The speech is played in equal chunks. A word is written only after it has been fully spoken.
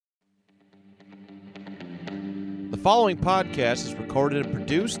following podcast is recorded and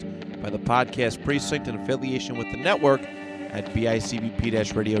produced by the Podcast Precinct in affiliation with the network at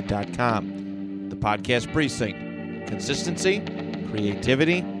bicbp-radio.com. The Podcast Precinct. Consistency,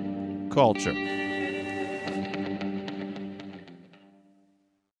 creativity, culture.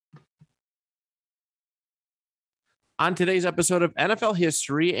 On today's episode of NFL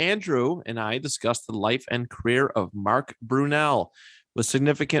History, Andrew and I discuss the life and career of Mark Brunell. With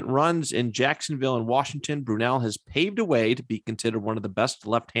significant runs in Jacksonville and Washington, Brunell has paved a way to be considered one of the best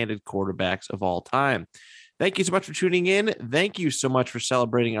left-handed quarterbacks of all time. Thank you so much for tuning in. Thank you so much for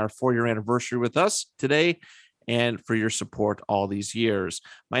celebrating our 4-year anniversary with us today and for your support all these years.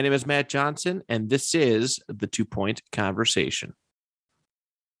 My name is Matt Johnson, and this is the 2 Point Conversation.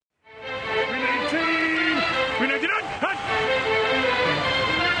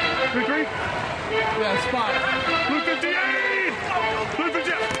 Yeah, spot. Blue 58! Blue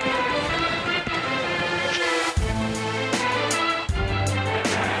 58!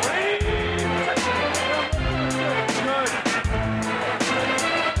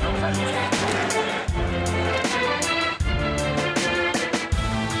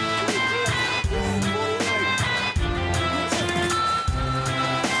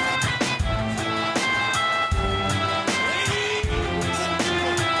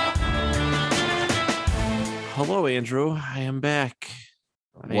 Hello, Andrew. I am back.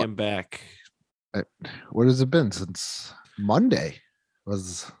 I am back. What has it been since Monday?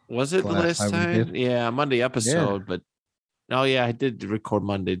 Was it the last time? Yeah, Monday episode, yeah. But I did record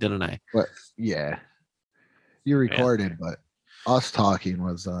Monday, didn't I? But yeah, you recorded, but us talking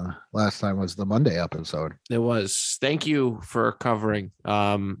was last time was the Monday episode. It was. Thank you for covering.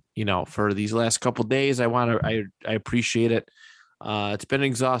 For these last couple of days, I appreciate it. It's been an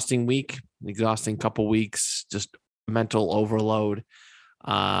exhausting week, exhausting couple weeks, just mental overload.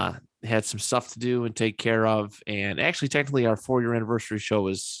 Had some stuff to do and take care of. And actually, technically, our 4-year anniversary show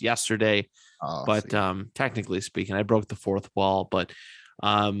was yesterday. Technically speaking, I broke the fourth wall. But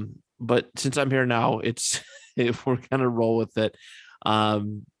since I'm here now, we're gonna roll with it.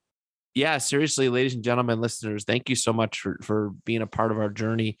 Seriously, ladies and gentlemen, listeners, thank you so much for being a part of our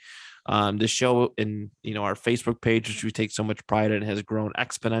journey. The show and our Facebook page, which we take so much pride in, has grown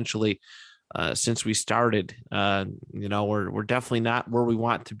exponentially since we started. We're definitely not where we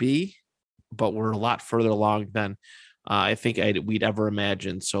want to be, but we're a lot further along than I think we'd ever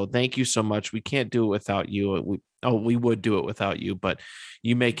imagined. So thank you so much. We can't do it without you. We would do it without you, but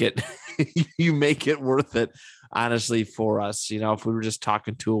you make it you make it worth it, honestly, for us. If we were just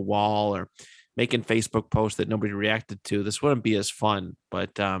talking to a wall or making Facebook posts that nobody reacted to, this wouldn't be as fun.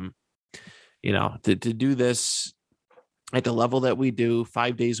 But to do this at the level that we do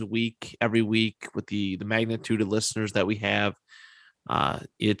 5 days a week, every week, with the magnitude of listeners that we have,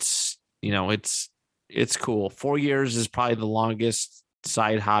 it's cool. 4 years is probably the longest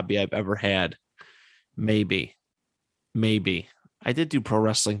side hobby I've ever had. Maybe I did do pro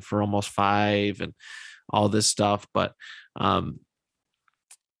wrestling for almost 5 and all this stuff, but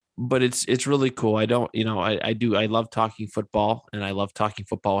it's really cool. I love talking football, and I love talking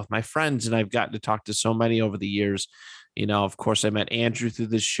football with my friends, and I've gotten to talk to so many over the years. Of course, I met Andrew through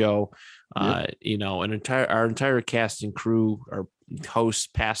this show. Yep. Our entire cast and crew, our hosts,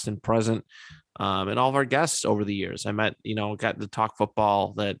 past and present, and all of our guests over the years. I met, got to talk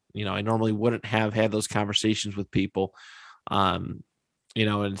football that, I normally wouldn't have had those conversations with people. And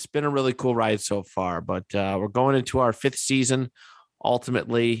it's been a really cool ride so far, but we're going into our 5th season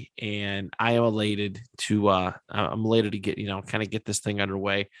ultimately, and I am elated to get, kind of get this thing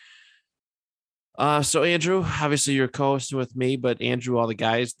underway. So Andrew, obviously you're co-hosting with me, but Andrew, all the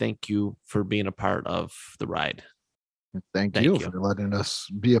guys, thank you for being a part of the ride. Thank you for letting us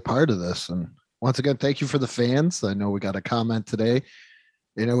be a part of this. And once again, thank you for the fans. I know we got a comment today,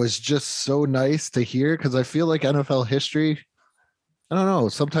 and it was just so nice to hear, because I feel like NFL history, I don't know,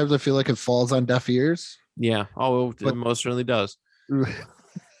 sometimes I feel like it falls on deaf ears. Yeah. It most certainly does.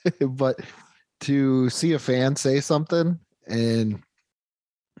 But to see a fan say something and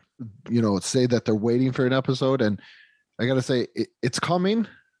say that they're waiting for an episode, and I gotta say it's coming.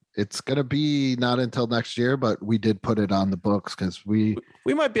 It's gonna be not until next year, but we did put it on the books because we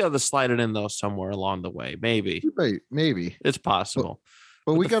might be able to slide it in though somewhere along the way. Maybe it's possible.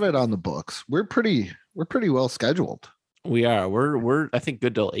 But we got it on the books. We're pretty well scheduled. We are. We're I think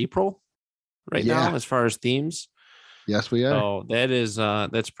good till April now as far as themes. Yes, we are. So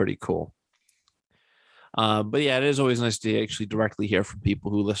that's pretty cool. But yeah, it is always nice to actually directly hear from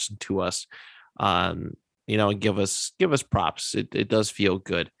people who listen to us, and give us props. It does feel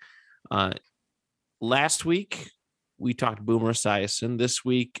good. Last week we talked Boomer Esiason. This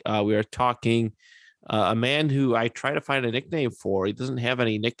week we are talking a man who I try to find a nickname for. He doesn't have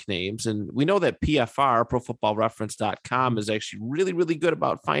any nicknames. And we know that PFR, ProFootballReference.com, is actually really, really good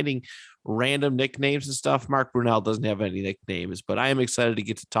about finding random nicknames and stuff. Mark Brunell doesn't have any nicknames, but I am excited to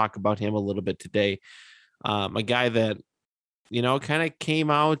get to talk about him a little bit today. A guy that, kind of came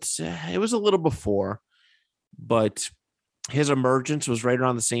out, it was a little before, but his emergence was right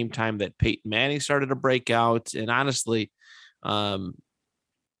around the same time that Peyton Manning started to break out. And honestly, I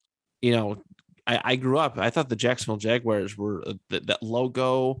grew up, I thought the Jacksonville Jaguars were that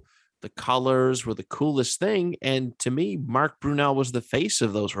logo, the colors were the coolest thing. And to me, Mark Brunell was the face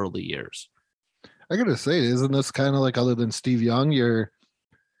of those early years. I gotta say, isn't this kind of like, other than Steve Young, your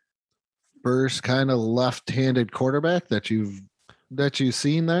first kind of left-handed quarterback that you've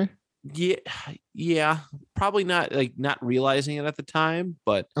seen there? Yeah, probably not realizing it at the time,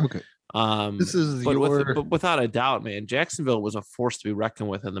 but okay. This is but without a doubt, man, Jacksonville was a force to be reckoned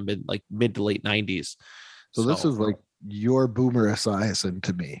with in the mid to late 90s. So this is like your Boomer Esiason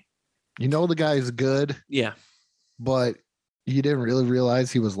to me. The guy's good. Yeah. But you didn't really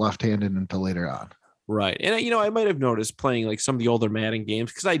realize he was left-handed until later on. Right. And, I might have noticed playing like some of the older Madden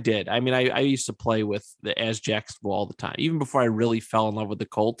games, because I did. I mean, I used to play with as Jacksonville all the time. Even before I really fell in love with the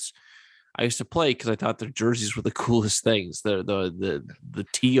Colts, I used to play because I thought their jerseys were the coolest things. The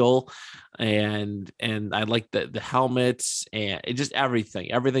teal and I liked the helmets, and it just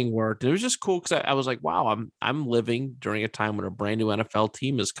everything worked. And it was just cool because I was like, wow, I'm living during a time when a brand new NFL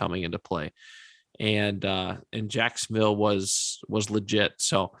team is coming into play, and Jacksonville was legit.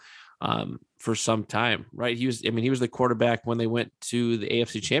 So for some time, right? He was the quarterback when they went to the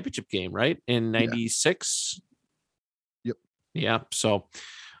AFC Championship game, right? In 96. Yep. Yeah.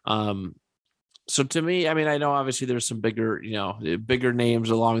 So to me, I mean, I know obviously there's some bigger names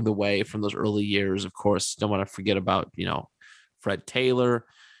along the way from those early years. Of course, don't want to forget about, Fred Taylor,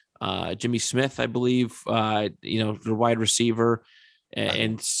 Jimmy Smith, I believe, the wide receiver,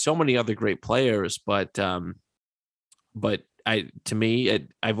 and so many other great players. But I've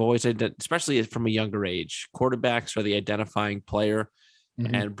always said, especially from a younger age, quarterbacks are the identifying player.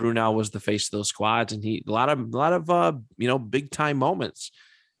 Mm-hmm. And Brunell was the face of those squads, and he a lot of big time moments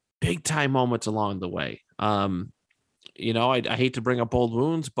along the way. I hate to bring up old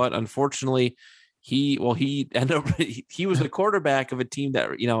wounds, but unfortunately, he ended up he was the quarterback of a team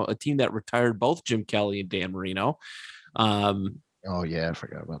that retired both Jim Kelly and Dan Marino. Oh yeah, I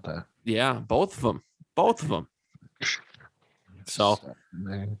forgot about that. Yeah, both of them. So,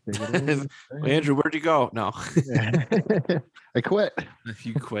 Andrew, where'd you go? No, I quit.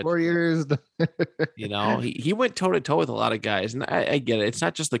 You quit. 4 years. He went toe to toe with a lot of guys, and I get it. It's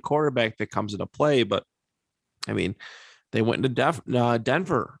not just the quarterback that comes into play, but I mean, they went into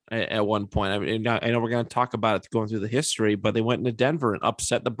Denver at one point. I mean, I know we're going to talk about it going through the history, but they went into Denver and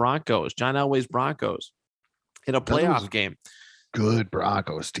upset the Broncos, John Elway's Broncos, in a playoff game. Good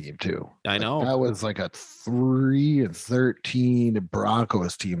Broncos team too. I know that was like a 3-13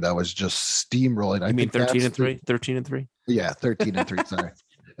 Broncos team that was just steamrolling. I mean 13-3? 13-3? Yeah, 13-3. Sorry.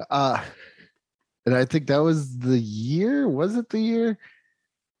 And I think that was the year. Was it the year?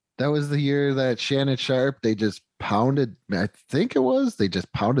 That was the year that Shannon Sharp, they just pounded. I think it was. They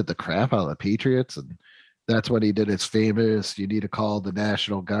just pounded the crap out of the Patriots, and that's when he did his famous "you need to call the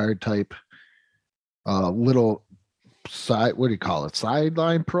National Guard" type little side, what do you call it,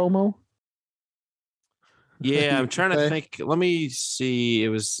 sideline promo. Yeah, I'm trying to think. Let me see.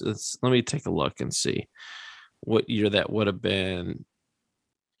 Let me take a look and see what year that would have been.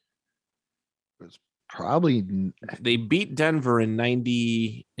 It was probably, they beat Denver in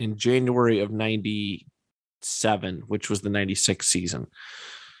January of 97, which was the 96 season.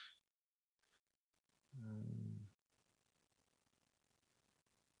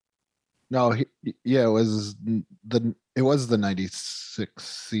 No, it was the 96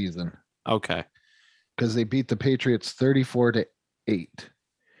 season. Okay. Because they beat the Patriots 34-8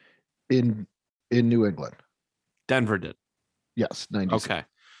 in New England. Denver did. Yes, 96. Okay.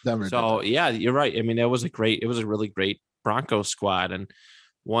 Denver so did. Yeah, you're right. I mean, it was a really great Broncos squad, and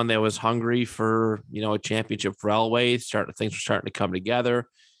one that was hungry for, a championship for Elway. Things were starting to come together,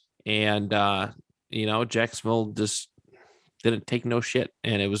 and Jacksonville just didn't take no shit,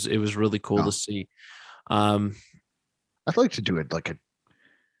 and it was really cool to see. I'd like to do it like a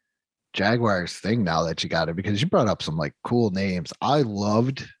Jaguars thing now that you got it, because you brought up some like cool names. I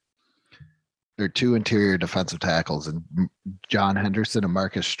loved their two interior defensive tackles, and John Henderson and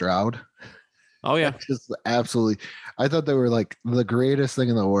Marcus Stroud. Oh yeah, just absolutely. I thought they were like the greatest thing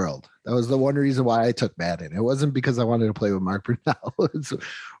in the world. That was the one reason why I took Madden. It wasn't because I wanted to play with Mark Brunell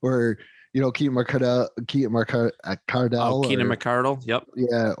or Cardell, Keenan or McCardle. Yep.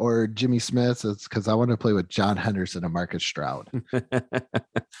 yeah, or Jimmy Smith. It's because I want to play with John Henderson and Marcus Stroud.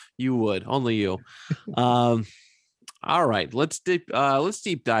 You would, only you. All right, let's deep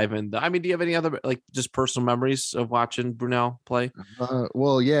dive in. I mean, do you have any other like just personal memories of watching Brunell play?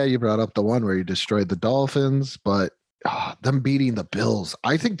 Well, yeah, you brought up the one where you destroyed the Dolphins, but them beating the Bills,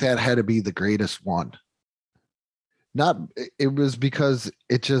 I think that had to be the greatest one. Not, it was because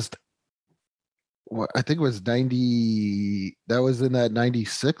it just, I think it was 90. That was in that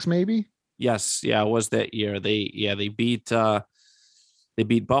 96, maybe. Yes, yeah, it was that year. They beat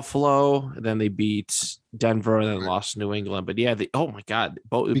Buffalo, then they beat Denver, and then lost to New England. But yeah, oh my God,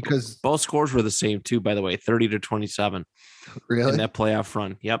 both scores were the same too. By the way, 30-27. Really? In that playoff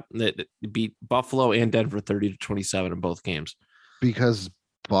run. Yep, they beat Buffalo and Denver 30-27 in both games. Because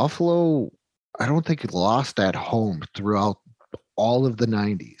Buffalo, I don't think it lost at home throughout all of the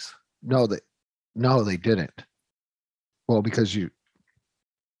 90s. No, they didn't. Well, because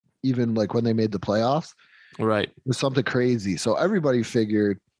even like when they made the playoffs, right, it was something crazy. So everybody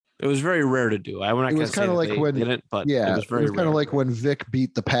figured it was very rare to do. I it was kind of like when didn't, but yeah, it was very kind of like when Vic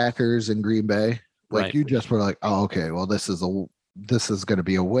beat the Packers in Green Bay. Like right. You just were like, oh, okay, well, this is going to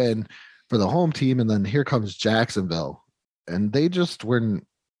be a win for the home team, and then here comes Jacksonville, and they just were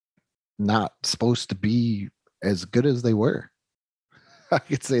not supposed to be as good as they were. I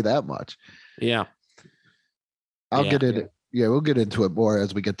could say that much. Yeah. I'll get into we'll get into it more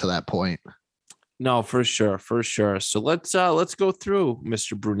as we get to that point. No, for sure. So let's go through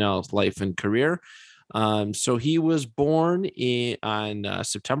Mr. Brunell's life and career. So he was born on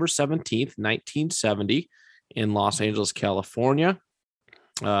September 17th, 1970 in Los Angeles, California.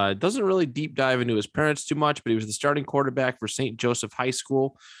 Doesn't really deep dive into his parents too much, but he was the starting quarterback for St. Joseph High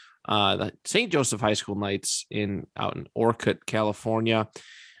School. The St. Joseph High School Knights out in Orcutt, California.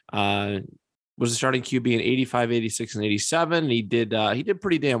 Was the starting QB in 85, 86, and 87. And he did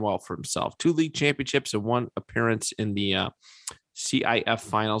pretty damn well for himself. 2 league championships and 1 appearance in the CIF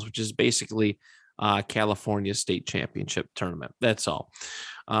finals, which is basically California state championship tournament. That's all.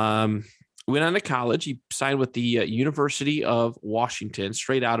 Went on to college. He signed with the University of Washington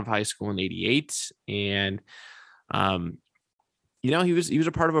straight out of high school in 88. And, he was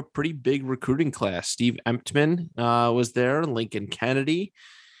a part of a pretty big recruiting class. Steve Emptman was there, Lincoln Kennedy.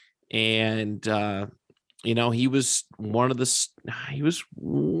 And, he was one of the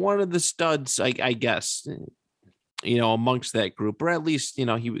studs, I guess, amongst that group, or at least, he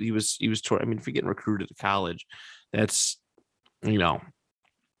was, I mean, if you're getting recruited to college, that's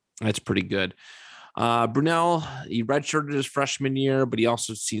pretty good. Brunell, he redshirted his freshman year, but he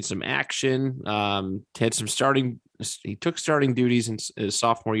also seen some action. He took starting duties in his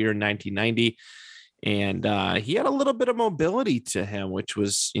sophomore year in 1990. And he had a little bit of mobility to him, which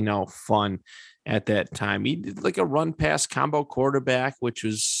was, fun at that time. He did like a run pass combo quarterback, which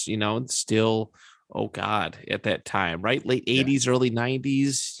was, still, oh God, at that time, right? Late 80s, early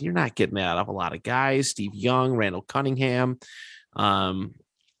 90s. You're not getting that out of a lot of guys. Steve Young, Randall Cunningham.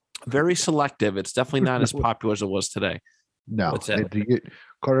 Very selective. It's definitely not as popular as it was today. No,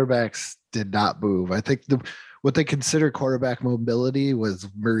 quarterbacks did not move. I think what they consider quarterback mobility was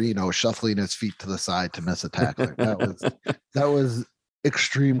Marino shuffling his feet to the side to miss a tackler. That was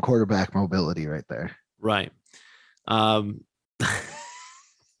extreme quarterback mobility right there. Right. But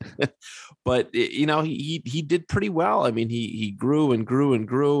he did pretty well. I mean, he grew and grew and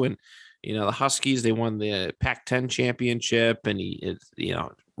grew, and the Huskies, they won the Pac-10 championship, and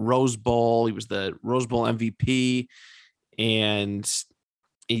Rose Bowl. He was the Rose Bowl MVP, and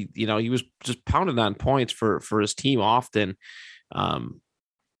he was just pounding on points for his team often. To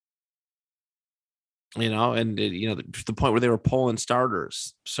the point where they were pulling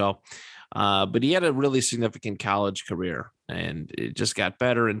starters. So, but he had a really significant college career, and it just got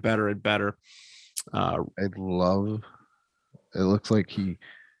better and better and better. It looks like he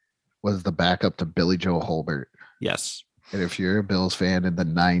was the backup to Billy Joe Holbert. Yes. And if you're a Bills fan in the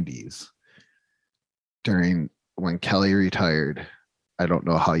 90s, during when Kelly retired, I don't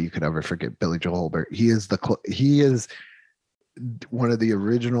know how you could ever forget Billy Joe Holbert. He is one of the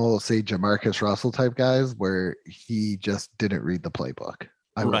original, say, Jamarcus Russell type guys where he just didn't read the playbook.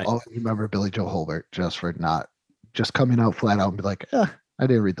 I will always remember Billy Joe Holbert just for not just coming out flat out and be like, I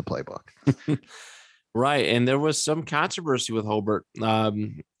didn't read the playbook. Right. And there was some controversy with Holbert.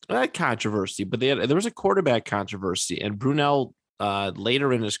 Not controversy, but there was a quarterback controversy. And Brunell,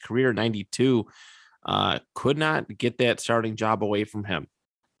 later in his career, 92, could not get that starting job away from him.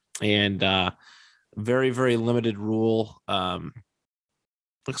 And very, very limited rule.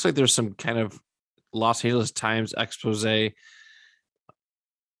 Looks like there's some kind of Los Angeles Times expose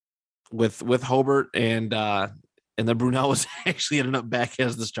with Hobart and then Brunell was actually ended up back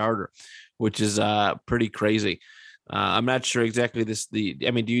as the starter, which is pretty crazy. I'm not sure exactly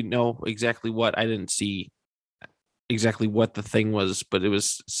I mean, do you know exactly what? I didn't see exactly what the thing was, but it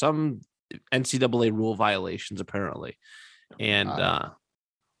was some NCAA rule violations apparently. And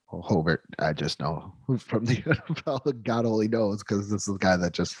Hobart, I just know from the NFL, God only knows, because this is the guy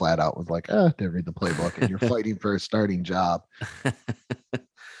that just flat out was like, didn't read the playbook, and you're fighting for a starting job.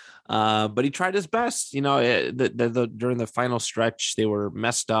 But he tried his best. During the final stretch, they were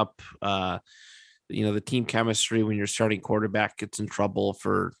messed up. The team chemistry when your starting quarterback gets in trouble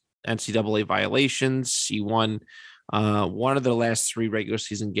for NCAA violations. He won one of the last 3 regular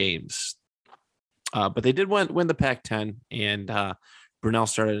season games. But they did win the Pac-10, and Brunell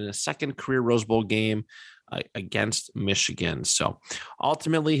started in a second career Rose Bowl game against Michigan. So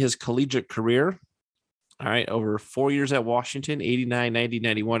ultimately his collegiate career, all right, over 4 years at Washington, 89, 90,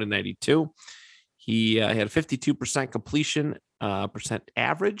 91, and 92. He had 52% completion percent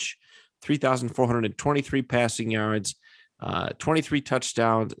average, 3,423 passing yards, 23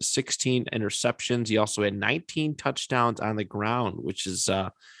 touchdowns, 16 interceptions. He also had 19 touchdowns on the ground, which is,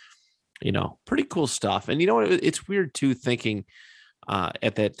 pretty cool stuff. And you know what? It's weird too, thinking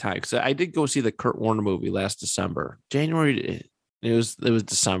at that time, because I did go see the Kurt Warner movie last December, January. It was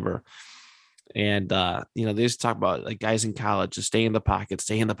December. And, they just talk about like guys in college, just stay in the pocket,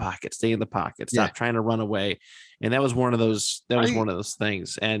 stop trying to run away. And that was one of those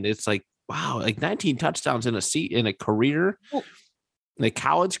things. And it's like, wow, like 19 touchdowns in a career, in a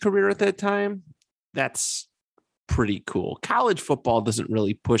college career at that time. That's pretty cool. College football doesn't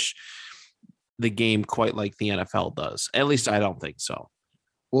really push the game quite like the NFL does. At least I don't think so.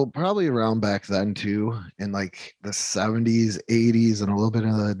 Well, probably around back then too, in like the 70s, 80s, and a little bit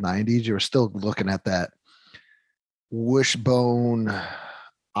in the 90s, you were still looking at that wishbone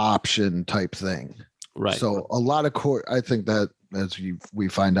option type thing. Right. So a lot of I think that we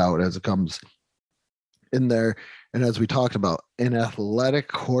find out as it comes in there, and as we talked about, an athletic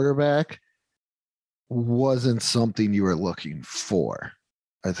quarterback wasn't something you were looking for.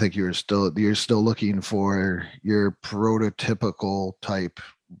 I think you're still looking for your prototypical type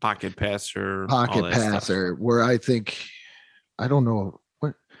pocket passer, where I think, I don't know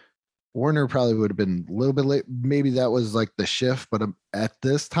what, Warner probably would have been a little bit late. Maybe that was like the shift, but at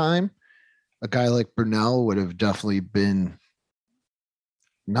this time, a guy like Brunell would have definitely been,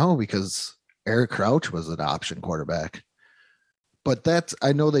 because Eric Crouch was an option quarterback. But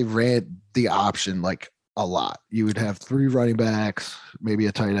I know they ran the option like a lot. You would have 3 running backs, maybe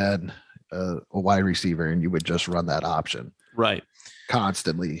a tight end, a wide receiver, and you would just run that option. Right.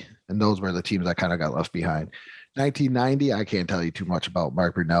 Constantly. And those were the teams that kind of got left behind. 1990, I can't tell you too much about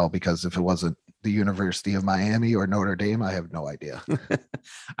Mark Brunell, because if it wasn't the University of Miami or Notre Dame, I have no idea.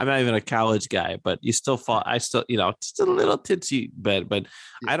 I'm not even a college guy, but you still fought. I still, just a little titsy bit, but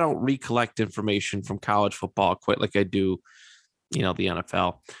yeah. I don't recollect information from college football quite like I do, the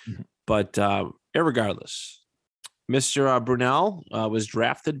NFL. Mm-hmm. But irregardless, Mr. Brunell was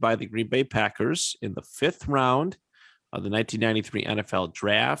drafted by the Green Bay Packers in the 5th round of the 1993 NFL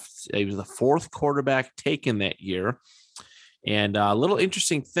draft. He was the 4th quarterback taken that year. And a little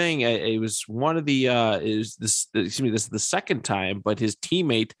interesting thing, it was one of the this is the second time, but his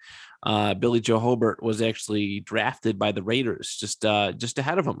teammate Billy Joe Hobart was actually drafted by the Raiders just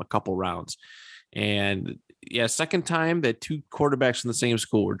ahead of him a couple rounds. And yeah, second time that 2 quarterbacks in the same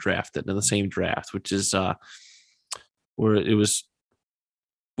school were drafted in the same draft, which is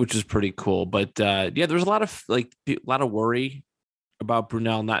which is pretty cool. But there's a lot of worry about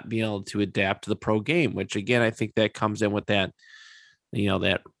Brunell not being able to adapt to the pro game, which again, I think that comes in with that,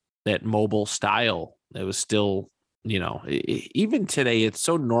 that mobile style that was still, even today, it's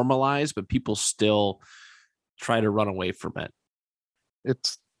so normalized, but people still try to run away from it.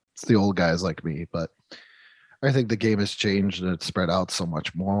 It's the old guys like me, but I think the game has changed and it's spread out so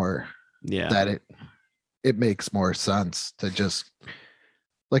much more. Yeah. That it makes more sense to just,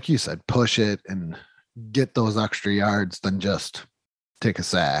 like you said, push it and get those extra yards than just take a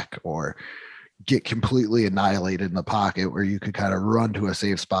sack or get completely annihilated in the pocket where you could kind of run to a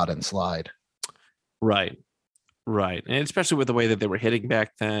safe spot and slide. Right. And especially with the way that they were hitting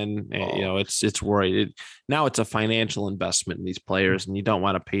back then, it's worried. Now it's a financial investment in these players, and you don't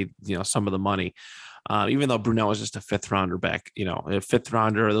want to pay, some of the money. Even though Brunell was just a 5th rounder back, a 5th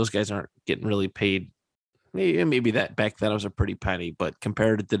rounder, those guys aren't getting really paid. Maybe that back then was a pretty penny, but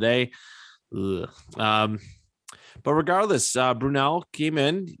compared to today, but regardless, Brunell came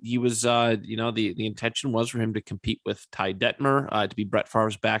in. He was, the intention was for him to compete with Ty Detmer to be Brett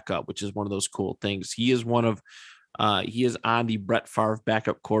Favre's backup, which is one of those cool things. He is one of He is on the Brett Favre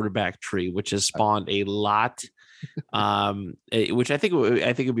backup quarterback tree, which has spawned a lot. Which I think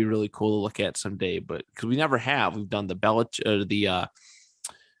it'd be really cool to look at someday, but because we never have, we've done the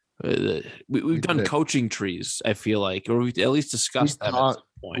we've done coaching trees. I feel like, or we at least discussed them at some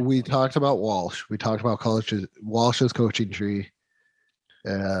point. We talked about Walsh. We talked about Walsh's coaching tree.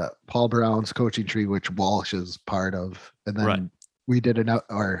 Paul Brown's coaching tree, which Walsh is part of, and then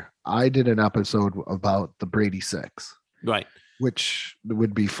I did an episode about the Brady Six, right? Which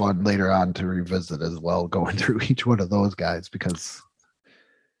would be fun later on to revisit as well, going through each one of those guys because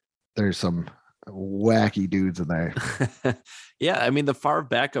there's some wacky dudes in there. Yeah, I mean the Favre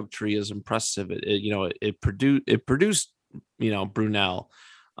backup tree is impressive. It produced Brunell,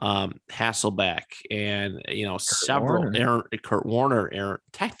 Hasselbeck, and several Kurt Warner.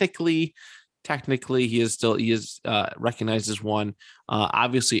 Technically, he is recognized as one.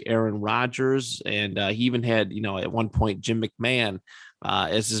 Obviously, Aaron Rodgers, and he even had at one point Jim McMahon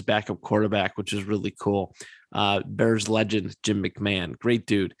as his backup quarterback, which is really cool. Bears legend Jim McMahon, great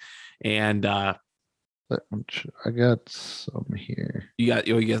dude. And I got some here. You got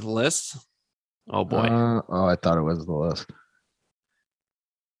the list? Oh boy! I thought it was the list.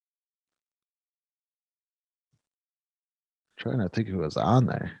 Trying to think who was on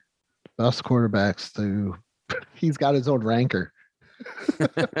there. Best quarterbacks to he's got his own ranker.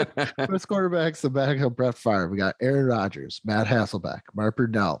 Best quarterbacks, the backup Brett Favre. We got Aaron Rodgers, Matt Hasselbeck, Mark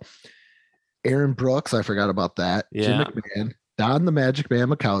Brunell, Aaron Brooks. I forgot about that. Yeah. Jim McMahon, Don the Magic Man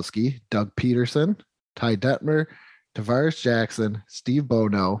Mikowski, Doug Peterson, Ty Detmer, Tavares Jackson, Steve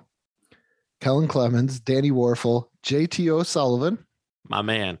Bono, Kellen Clemens, Danny Warfel, JT O'Sullivan, my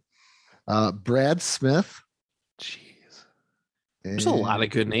man, Brad Smith. There's a lot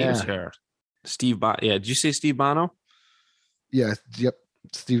of good names here. Steve Bono. Yeah, did you say Steve Bono? Yeah, yep.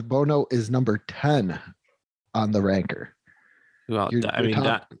 Steve Bono is number 10 on the ranker. Well,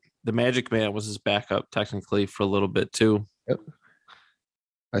 the Magic Man was his backup technically for a little bit too. Yep.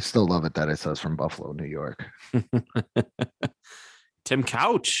 I still love it that it says from Buffalo, New York. Tim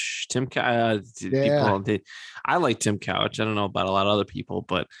Couch. I like Tim Couch. I don't know about a lot of other people,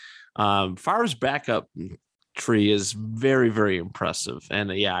 but Favre's backup tree is very, very impressive.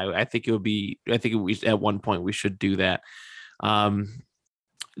 And I think at one point we should do that.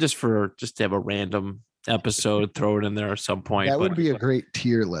 Just to have a random episode, throw it in there at some point. That would be a great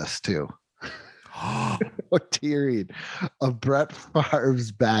tier list too. A tiering of Brett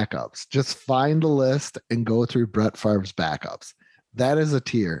Favre's backups. Just find a list and go through Brett Favre's backups. That is a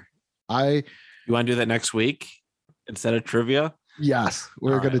tier. You want to do that next week instead of trivia? Yes,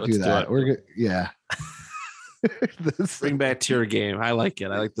 we're going to do that. We're good. Yeah. Bring back tier game. I like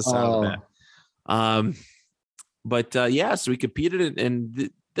it. I like the sound of that. So we competed and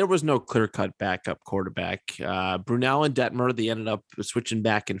there was no clear-cut backup quarterback. Brunell and Detmer, they ended up switching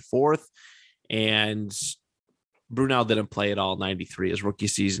back and forth, and Brunell didn't play at all 93 his rookie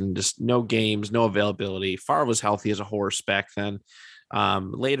season. Just no games, no availability. Favre was healthy as a horse back then.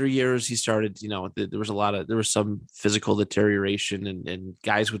 Later years, he started, there was some physical deterioration and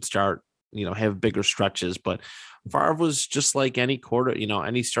guys would start, have bigger stretches, but Favre was just like any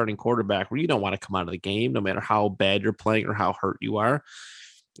starting quarterback where you don't want to come out of the game, no matter how bad you're playing or how hurt you are.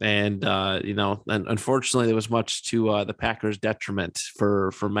 And, and unfortunately there was much to the Packers' detriment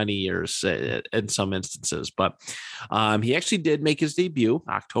for many years in some instances, but he actually did make his debut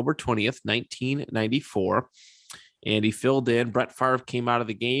October 20th, 1994. And he filled in. Brett Favre came out of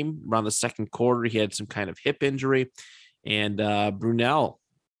the game around the second quarter. He had some kind of hip injury, and Brunell,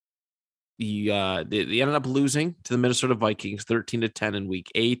 they ended up losing to the Minnesota Vikings 13-10 in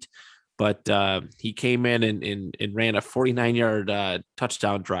week 8. But he came in and ran a 49-yard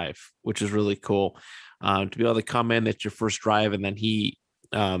touchdown drive, which is really cool to be able to come in at your first drive, and then he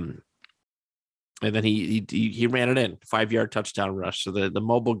ran it in 5-yard touchdown rush. So the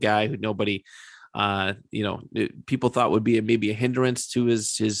mobile guy who nobody. People thought would be maybe a hindrance to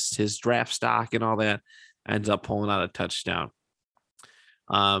his draft stock and all that, ends up pulling out a touchdown.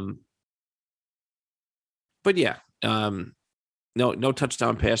 No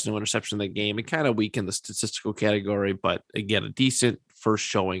touchdown pass, no interception in the game. It kind of weakened the statistical category, but again, a decent first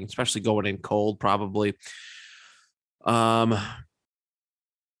showing, especially going in cold, probably. So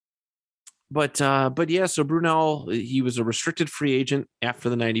Brunell, he was a restricted free agent after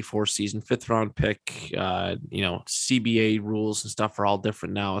the 94 season, 5th round pick. CBA rules and stuff are all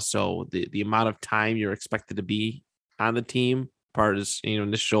different now. So the amount of time you're expected to be on the team, part is,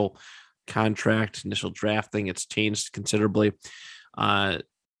 initial contract, initial drafting, it's changed considerably.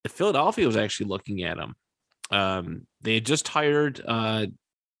 Philadelphia was actually looking at him. They had just hired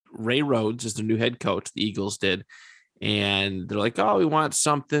Ray Rhodes is the new head coach. The Eagles did. And they're like, oh, we want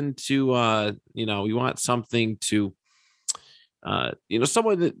something to, someone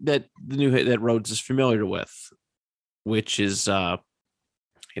that the new head that Rhodes is familiar with, which is,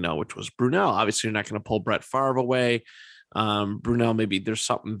 which was Brunell. Obviously, you're not going to pull Brett Favre away. Brunell, maybe there's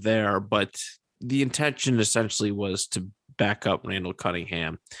something there, but the intention essentially was to back up Randall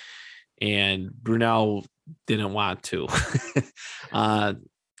Cunningham, and Brunell didn't want to.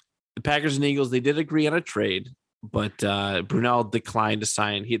 The Packers and Eagles, they did agree on a trade, but Brunell declined to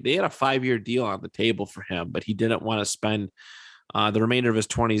sign. They had a 5-year deal on the table for him, but he didn't want to spend the remainder of his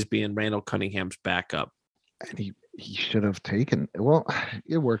 20s being Randall Cunningham's backup. And he should have taken. Well,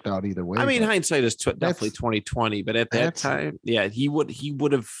 it worked out either way. I mean, hindsight is definitely 2020, but at that time, yeah, he would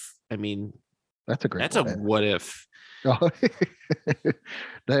have. I mean, that's a what if. Oh,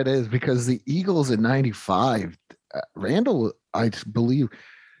 that is, because the Eagles in '95, Randall, I believe,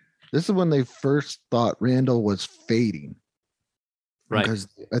 this is when they first thought Randall was fading, right? Because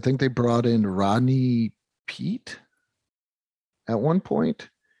I think they brought in Rodney Peete at one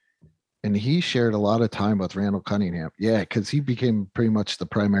point, and he shared a lot of time with Randall Cunningham. Yeah, because he became pretty much the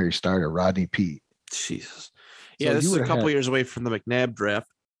primary starter, Rodney Peete. Jesus. Yeah, so this is a couple years away from the McNabb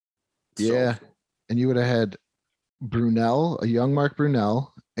draft. Yeah, and you would have had Brunell, a young Mark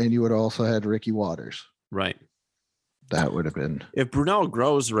Brunell, and you would have also had Ricky Waters. Right. That would have been. If Brunell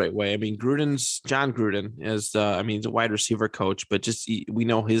grows the right way. I mean, John Gruden is, he's a wide receiver coach, but we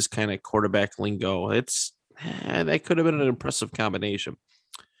know his kind of quarterback lingo. That could have been an impressive combination.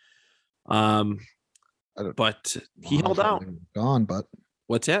 But he held out. Gone, but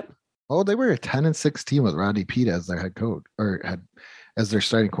what's that? Oh, they were a 10-6 team with Rodney Peete as their head coach, or as their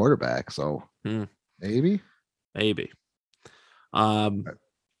starting quarterback. So maybe.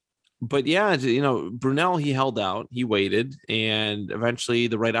 But yeah, Brunell, he held out, he waited, and eventually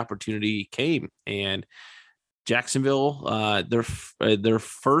the right opportunity came. And Jacksonville, their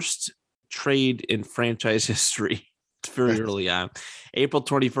first trade in franchise history. It's very early on. April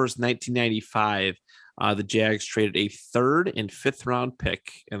 21st, 1995, the Jags traded a 3rd and 5th round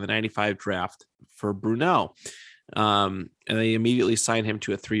pick in the 95 draft for Brunell. And they immediately signed him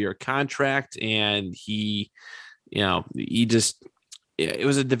to a 3-year contract. And it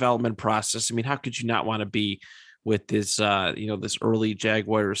was a development process. I mean, how could you not want to be with this, this early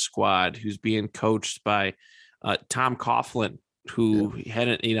Jaguars squad who's being coached by Tom Coughlin, who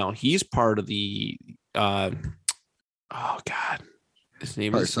hadn't, he's part of the, his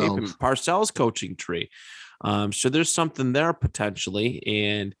name is Parcells coaching tree. So there's something there potentially.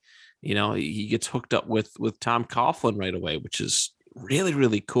 And, he gets hooked up with Tom Coughlin right away, which is really,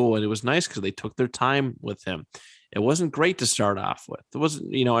 really cool. And it was nice because they took their time with him. It wasn't great to start off with. There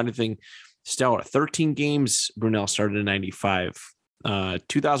wasn't, anything stellar. 13 games Brunell started in 95.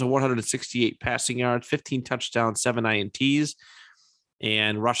 2,168 passing yards, 15 touchdowns, 7 INTs,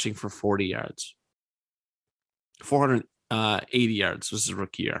 and rushing for 40 yards. 480 yards was his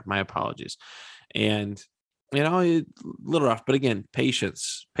rookie year. My apologies. And, a little rough, but again,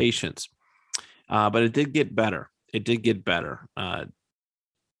 patience. But it did get better. The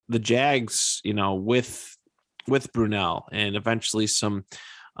Jags, with Brunell and eventually some,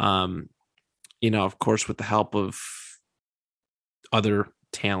 of course, with the help of other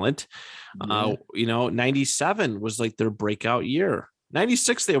talent, 97 was like their breakout year.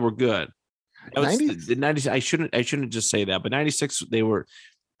 96, they were good. The 90, I shouldn't just say that, but 96,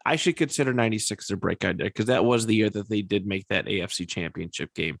 I should consider 96 their breakout year because that was the year that they did make that AFC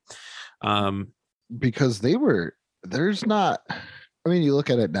championship game. Because you look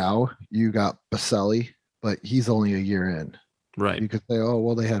at it now, you got Baselli, but he's only a year in. Right. You could say, oh,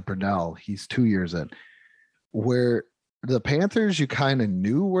 well, they had Brunell. He's 2 years in. Where the Panthers, you kind of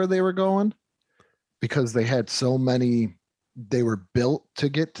knew where they were going because they had so many, they were built to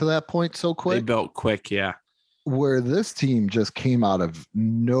get to that point so quick. They built quick, yeah. Where this team just came out of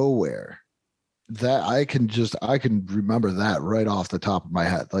nowhere. That I can remember that right off the top of my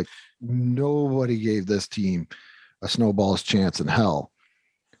head. Like nobody gave this team a snowball's chance in hell.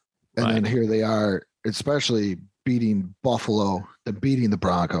 And then here they are, especially beating Buffalo and beating the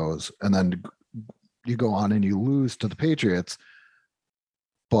Broncos. And then you go on and you lose to the Patriots.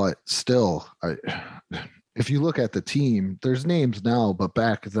 But still, if you look at the team, there's names now, but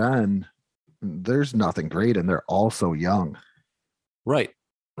back then there's nothing great. And they're all so young. Right.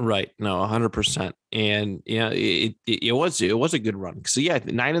 No, 100%. And it was a good run. So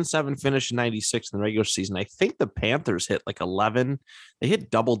 9-7 finish in 96 in the regular season. I think the Panthers hit like 11. They hit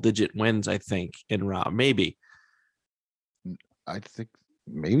double-digit wins, I think, in round. Maybe. I think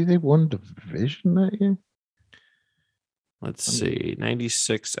maybe they won division that year. Let's see.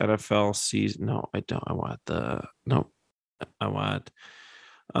 96 NFL season. No, I don't. I want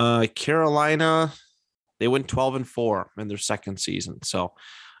Carolina. They went 12-4 in their second season. So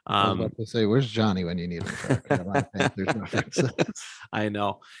I was about to say, where's Johnny when you need him? For Carolina Panthers references. I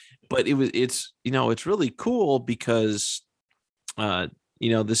know, but it's really cool because that's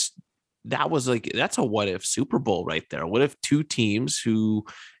a what if Super Bowl right there. What if two teams who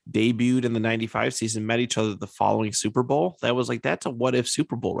debuted in the 95 season met each other the following Super Bowl? That's a what if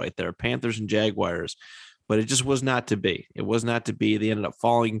Super Bowl right there. Panthers and Jaguars, but it just was not to be. It was not to be. They ended up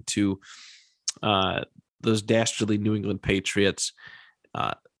falling to those dastardly New England Patriots,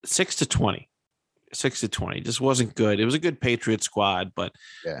 6-20. 6-20 just wasn't good. It was a good Patriot squad, but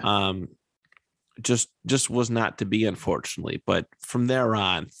just was not to be, unfortunately. But from there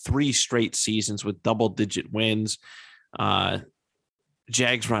on, 3 straight seasons with double-digit wins.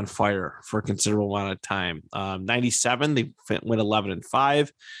 Jags were on fire for a considerable amount of time. 97, they went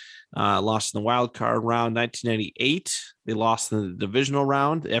 11-5, lost in the wild card round. 1998, they lost in the divisional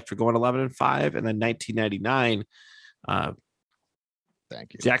round after going 11-5, and then 1999.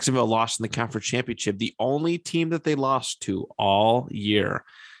 Thank you. Jacksonville lost in the conference championship. The only team that they lost to all year.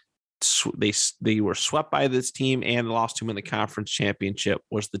 They were swept by this team and lost to them in the conference championship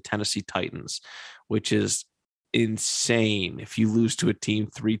was the Tennessee Titans, which is insane. If you lose to a team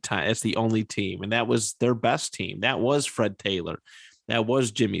 3 times, that's the only team. And that was their best team. That was Fred Taylor. That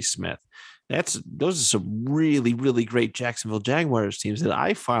was Jimmy Smith. Those are some really, really great Jacksonville Jaguars teams that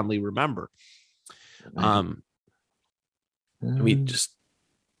I fondly remember. We just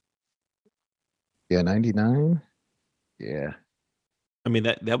 99. Yeah.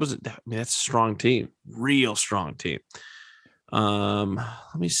 that's a strong team, real strong team.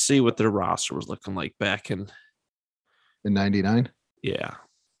 Let me see what their roster was looking like back in 99. Yeah.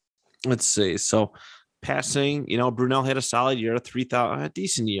 Let's see. So passing, Brunell had a solid year, a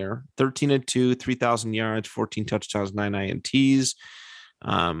decent year, 13-2, 3,000 yards, 14 touchdowns, 9 INTs.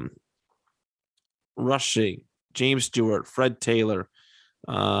 Rushing, James Stewart, Fred Taylor.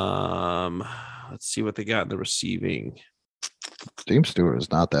 Let's see what they got in the receiving. James Stewart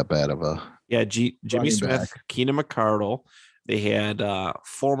is not that bad of a Jimmy Smith, back. Keenan McCardle. They had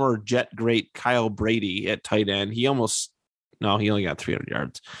former Jet great Kyle Brady at tight end. He only got 300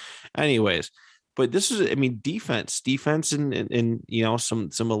 yards. Anyways, but this is, defense and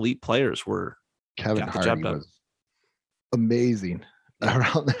some elite players were. Kevin Hardy was amazing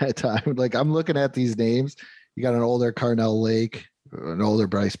around that time. Like, I'm looking at these names. You got an older Carnell Lake, an older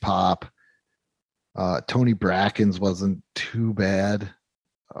Bryce Pop. Tony Brackens wasn't too bad,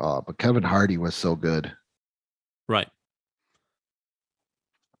 but Kevin Hardy was so good. Right.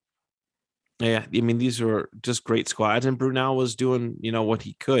 Yeah, these were just great squads, and Brunell was doing, what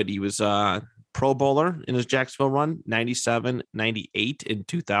he could. He was a Pro Bowler in his Jacksonville run, 97, 98, and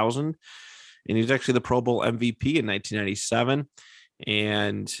 2000, and he was actually the Pro Bowl MVP in 1997.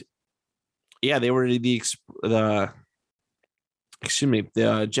 And yeah, they were the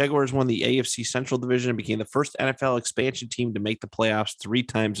Jaguars won the AFC Central Division and became the first NFL expansion team to make the playoffs 3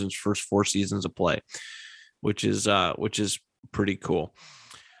 times in its first 4 seasons of play, which is pretty cool.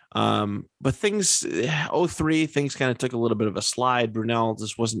 But things 03, things kind of took a little bit of a slide. Brunell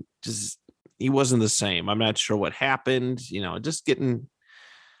he wasn't the same. I'm not sure what happened, just getting,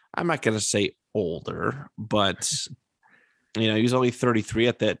 I'm not going to say older, but he was only 33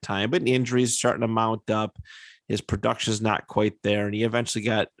 at that time, but injuries starting to mount up. His production is not quite there, and he eventually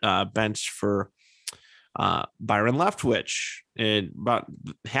got benched for Byron Leftwich in about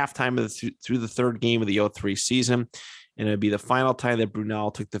halftime through the 3rd game of the 03 season, and it'd be the final time that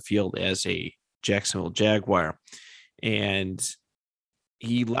Brunell took the field as a Jacksonville Jaguar. And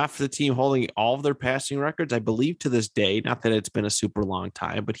he left the team holding all of their passing records, I believe, to this day. Not that it's been a super long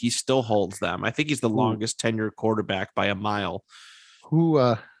time, but he still holds them. I think he's the longest tenured quarterback by a mile. Who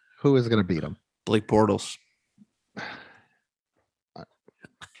is going to beat him? Blake Bortles.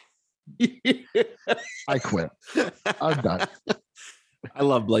 I quit. I'm done. I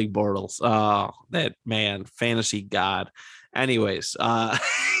love Blake Bortles. Oh, that man, fantasy god. Anyways,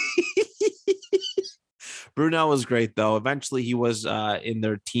 Brunell was great, though. Eventually, he was in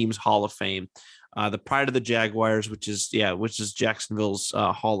their team's Hall of Fame. The pride of the Jaguars, which is Jacksonville's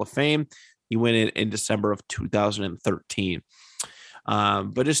Hall of Fame. He went in December of 2013.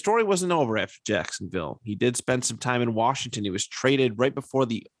 But his story wasn't over after Jacksonville. He did spend some time in Washington. He was traded right before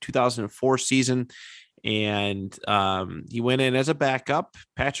the 2004 season, and he went in as a backup.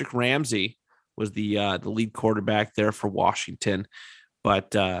 Patrick Ramsey was the lead quarterback there for Washington.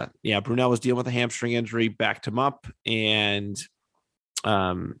 But Brunell was dealing with a hamstring injury, backed him up, and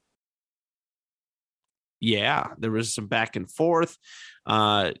Yeah, there was some back and forth.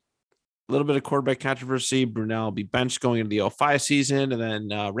 A little bit of quarterback controversy. Brunell will be benched going into the 05 season, and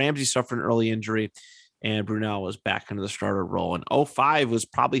then Ramsey suffered an early injury, and Brunell was back into the starter role. And 05 was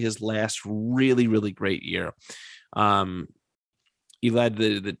probably his last really, really great year. He led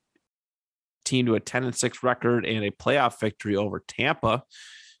the team to a 10-6 record and a playoff victory over Tampa.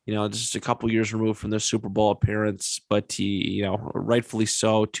 Just a couple years removed from their Super Bowl appearance, but he, rightfully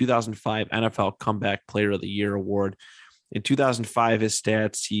so. 2005 NFL Comeback Player of the Year award. In 2005, his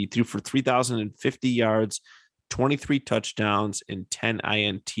stats, he threw for 3,050 yards, 23 touchdowns, and 10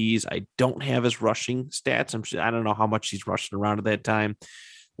 INTs. I don't have his rushing stats. I don't know how much he's rushing around at that time.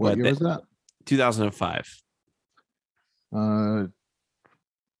 What year was that? 2005.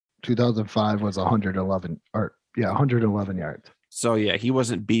 2005 was 111 yards. So yeah, he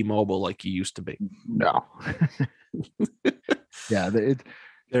wasn't B mobile like he used to be. No. Yeah,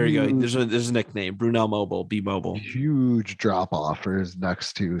 there you go. There's a nickname, Brunell Mobile, B mobile. Huge drop off for his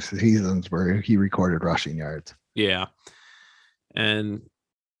next 2 seasons where he recorded rushing yards. Yeah. And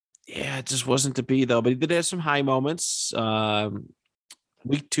yeah, it just wasn't to be though, but he did have some high moments.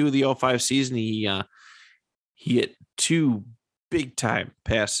 Week 2 of the 05 season, he hit 2 big time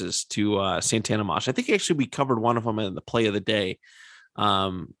passes to Santana Moss. I think actually we covered one of them in the play of the day.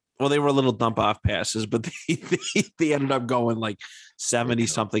 Well, they were a little dump off passes, but they ended up going like 70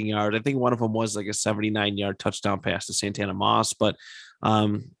 something yard. I think one of them was like a 79-yard touchdown pass to Santana Moss, but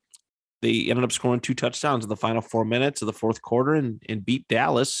they ended up scoring 2 touchdowns in the final 4 minutes of the fourth quarter and beat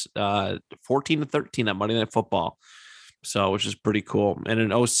Dallas 14-13 at Monday Night Football. So, which is pretty cool. And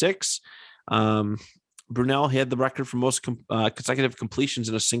in 06, Brunell had the record for most consecutive completions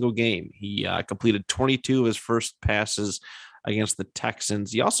in a single game. He completed 22 of his first passes against the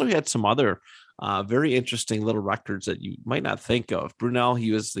Texans. He also had some other very interesting little records that you might not think of. Brunell,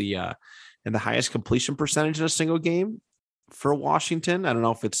 he was in the highest completion percentage in a single game for Washington. I don't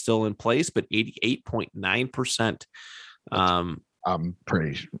know if it's still in place, but 88.9%. I'm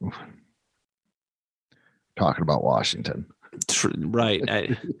pretty talking about Washington.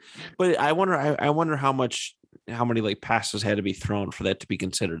 Right. But I wonder how many like passes had to be thrown for that to be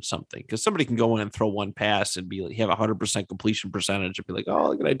considered something, because somebody can go in and throw one pass and be like, have 100% completion percentage and be like, oh,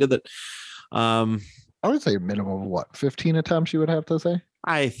 look what I did that. I would say a minimum of what, 15 attempts you would have to say?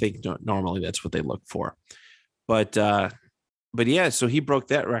 I think normally that's what they look for. But yeah, so he broke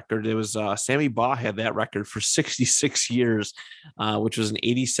that record. It was Sammy Baugh had that record for 66 years, which was an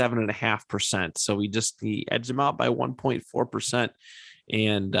 87.5%. So he edged him out by 1.4%.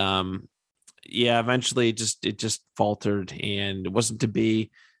 And eventually it just faltered and it wasn't to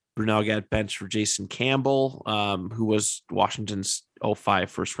be. Brunell got benched for Jason Campbell, who was Washington's 05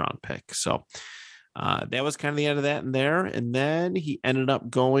 first round pick. So that was kind of the end of that and there. And then he ended up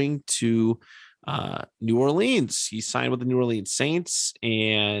going to New Orleans. He signed with the New Orleans Saints,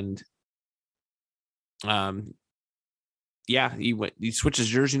 and he switched his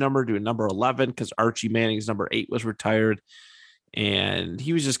jersey number to a number 11 because Archie Manning's number 8 was retired, and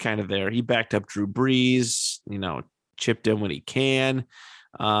he was just kind of there. He backed up Drew Brees, chipped in when he can.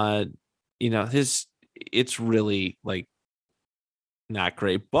 It's really like not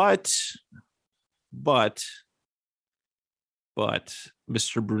great, but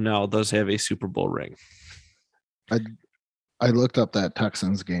Mr. Brunell does have a Super Bowl ring. I looked up that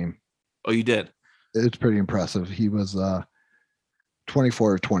Texans game. Oh, you did? It's pretty impressive. He was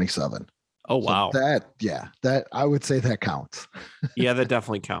 24 or 27. Oh, wow. So that I would say that counts. Yeah, that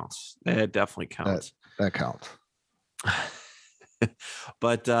definitely counts. That definitely counts. That counts.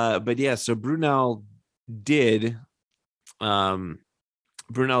 But yeah, so Brunell did end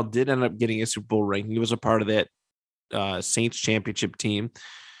up getting a Super Bowl ring. He was a part of that Saints championship team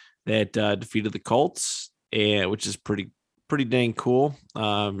that defeated the Colts, which is pretty dang cool.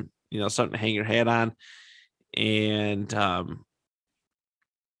 Something to hang your hat on. And got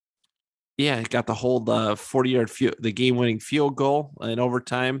to hold the 40-yard the game-winning field goal in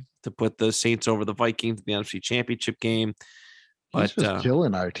overtime to put the Saints over the Vikings in the NFC Championship game. He's just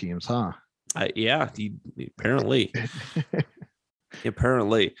killing our teams, huh? He apparently.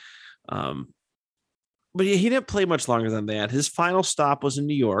 But he didn't play much longer than that. His final stop was in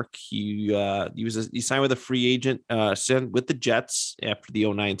New York. He signed with a free agent with the Jets after the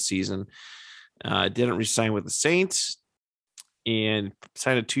 2009 season. Didn't re-sign with the Saints and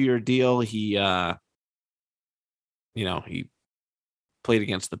signed a 2-year deal. He played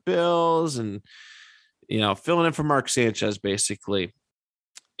against the Bills and filling in for Mark Sanchez basically.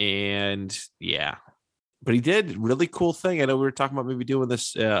 And but he did really cool thing. I know we were talking about maybe doing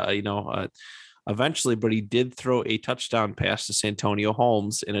this eventually, but he did throw a touchdown pass to Santonio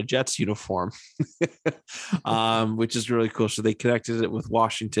Holmes in a Jets uniform, which is really cool. So they connected it with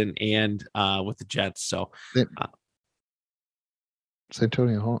Washington and with the Jets. So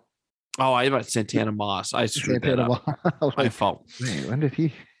Santonio Hall. Oh, I about Santana Moss. I screwed Santana that up. Moss. My fault. Wait, when did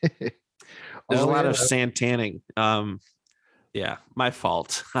he? There's a lot of Santaning. Yeah, my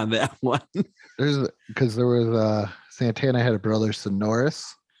fault on that one. Because there was Santana had a brother, Sonoris.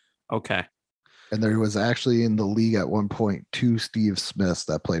 Okay. And there was actually in the league at one point 2 Steve Smiths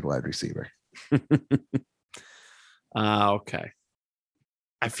that played wide receiver. Okay.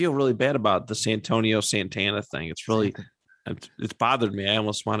 I feel really bad about the Santonio Santana thing. It's bothered me. I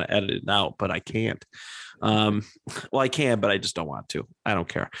almost want to edit it out, but I can't. Well, I can, but I just don't want to. I don't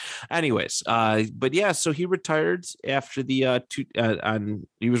care. Anyways, but yeah, so he retired after the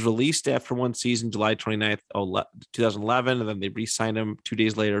he was released after one season, July 29th, 2011, and then they re-signed him 2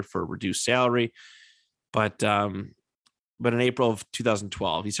 days later for a reduced salary. But in April of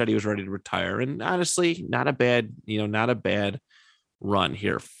 2012, he said he was ready to retire. And honestly, not a bad run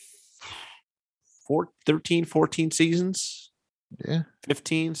here. 13, 14 seasons. Yeah.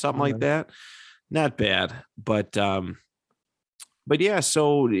 15, something like that. Not bad. But yeah,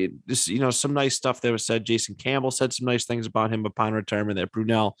 so this, some nice stuff that was said. Jason Campbell said some nice things about him upon retirement, that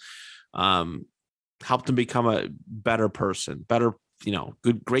Brunell helped him become a better person,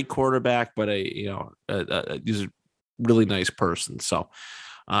 great quarterback, but he's a really nice person. So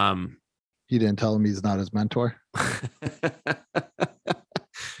he didn't tell him he's not his mentor.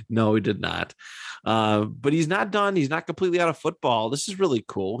 No, he did not. But he's not done. He's not completely out of football. This is really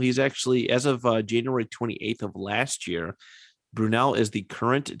cool. He's actually, as of January 28th of last year, Brunell is the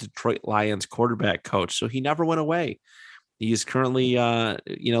current Detroit Lions quarterback coach. So he never went away. He is currently,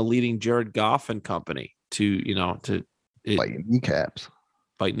 leading Jared Goff and company to Bite kneecaps.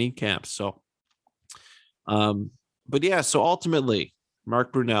 So, but yeah, so ultimately,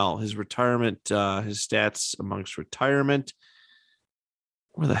 Mark Brunell, his retirement, his stats amongst retirement.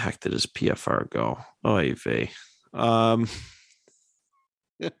 Where the heck did his PFR go? Oy vey.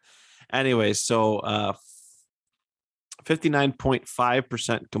 Anyway, so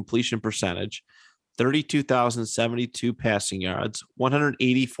 59.5% completion percentage, 32,072 passing yards,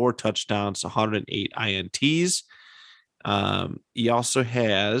 184 touchdowns, 108 INTs. He also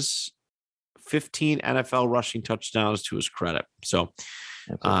has 15 NFL rushing touchdowns to his credit. So,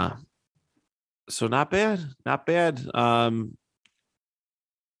 so not bad.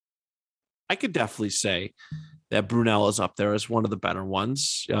 I could definitely say that Brunell is up there as one of the better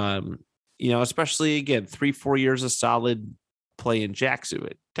ones. Especially again, 3-4 years of solid play in Jacksonville.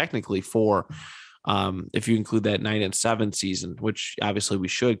 Technically 4, if you include that 9-7 season, which obviously we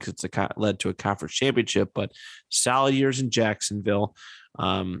should because it's led to a conference championship. But solid years in Jacksonville.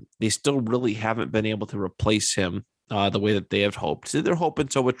 They still really haven't been able to replace him the way that they have hoped. They're hoping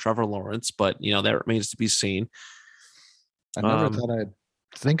so with Trevor Lawrence, but that remains to be seen. I never thought I'd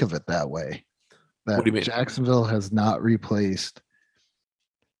think of it that way. That what do you mean? Jacksonville has not replaced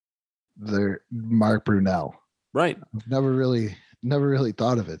their Mark Brunell. Right. I've never really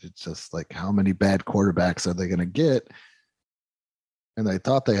thought of it. It's just like, how many bad quarterbacks are they going to get? And they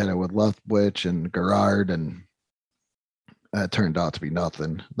thought they had it with Leftwich and Garrard, and that turned out to be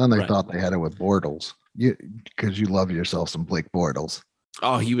nothing. Then they thought they had it with Bortles. Because you love yourself some Blake Bortles.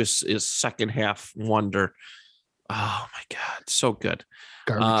 Oh, he was his second half wonder. Oh my God, so good.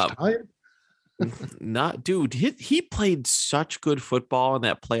 Garbage time? Not, dude. He played such good football in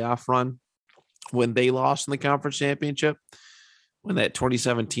that playoff run when they lost in the conference championship. When that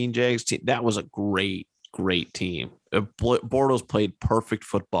 2017 Jags team, that was a great team. Bortles played perfect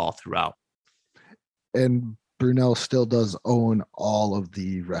football throughout. And Brunell still does own all of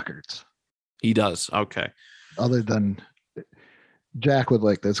the records. He does. Okay. Other than Jack would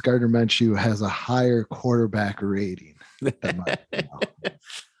like this, Gardner Minshew has a higher quarterback rating than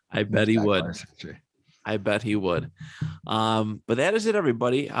I bet he would. I bet he would. But that is it,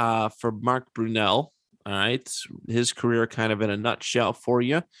 everybody, for Mark Brunell. All right. His career kind of in a nutshell for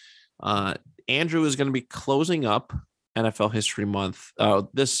you. Andrew is going to be closing up NFL History Month,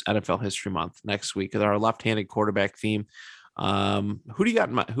 this NFL History Month next week with our left-handed quarterback theme. Who do you got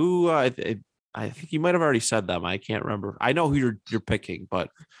in mind? I think you might have already said them. I can't remember. I know who you're picking, but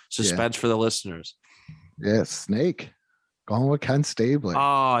suspense for the listeners. Yeah, Snake. Going with Ken Stabler.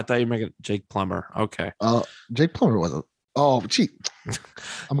 Oh, I thought you were making Jake Plummer. Okay. Jake Plummer wasn't. Oh, gee.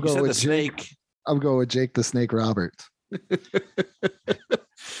 I'm going with Snake. I'm going with Jake the Snake Roberts.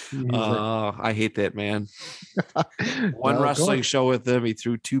 I hate that man. One wrestling show with him, he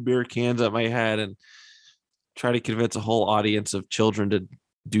threw 2 beer cans at my head and tried to convince a whole audience of children to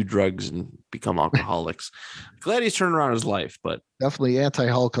do drugs and become alcoholics. Glad he's turned around his life, but Definitely anti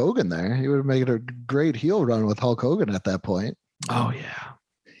Hulk Hogan there. He would have made a great heel run with Hulk Hogan at that point. oh yeah.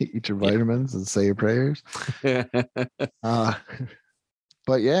 Eat your vitamins and say your prayers.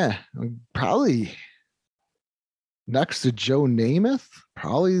 But yeah, probably next to Joe Namath,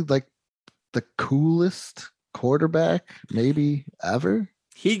 probably like the coolest quarterback maybe ever.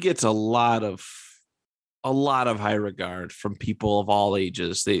 He gets a lot of high regard from people of all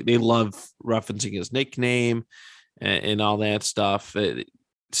ages. They love referencing his nickname and all that stuff.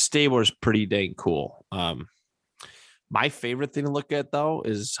 Stabler's pretty dang cool. My favorite thing to look at, though,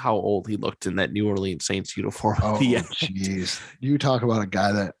 is how old he looked in that New Orleans Saints uniform. Oh, jeez. You talk about a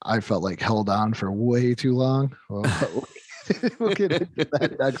guy that I felt like held on for way too long. Well, we'll get into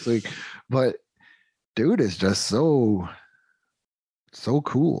that next week. But dude is just so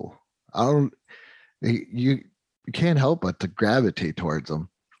cool. You can't help but to gravitate towards him.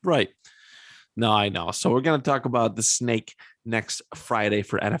 Right. No, I know. So we're going to talk about the snake next Friday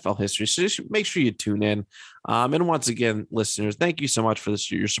for NFL history. So just make sure you tune in. And once again, listeners, thank you so much for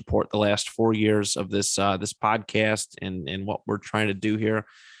your support the last 4 years of this podcast and what we're trying to do here.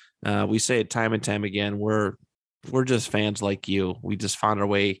 We say it time and time again. We're just fans like you. We just found our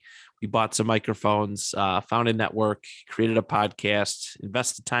way. We bought some microphones, found a network, created a podcast,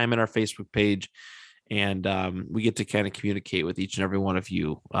 invested time in our Facebook page, and we get to kind of communicate with each and every one of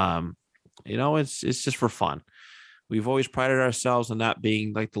you. It's just for fun. We've always prided ourselves on not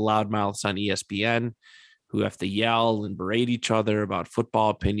being like the loudmouths on ESPN who have to yell and berate each other about football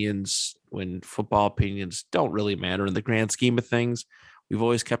opinions when football opinions don't really matter in the grand scheme of things. We've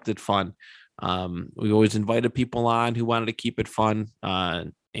always kept it fun. We've always invited people on who wanted to keep it fun.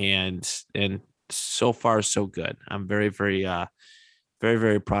 And so far, so good. I'm very, very, very,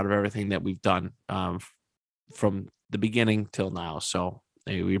 very proud of everything that we've done from the beginning till now. So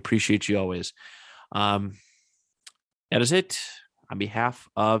hey, we appreciate you always. That is it. On behalf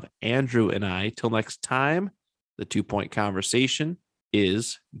of Andrew and I, till next time, the 2 Point Conversation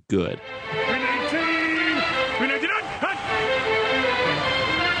is good.